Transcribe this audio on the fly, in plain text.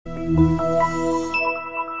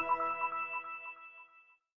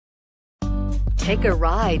Take a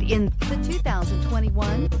ride in the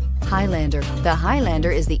 2021 Highlander. The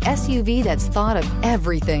Highlander is the SUV that's thought of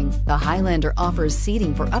everything. The Highlander offers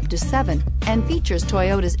seating for up to 7 and features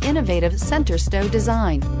Toyota's innovative center stow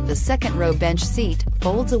design. The second row bench seat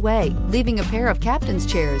folds away, leaving a pair of captain's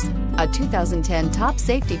chairs. A 2010 top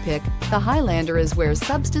safety pick, the Highlander is where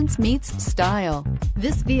substance meets style.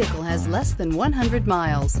 This vehicle has less than 100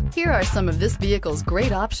 miles. Here are some of this vehicle's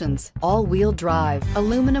great options: all-wheel drive,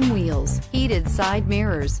 aluminum wheels, heated side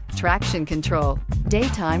mirrors, traction control,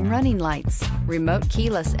 daytime running lights, remote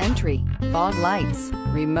keyless entry, fog lights,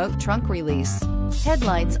 remote trunk release,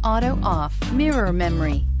 headlights auto off, mirror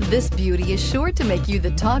memory. This beauty is sure to make you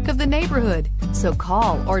the talk of the neighborhood. So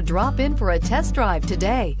call or drop in for a test drive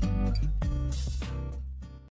today.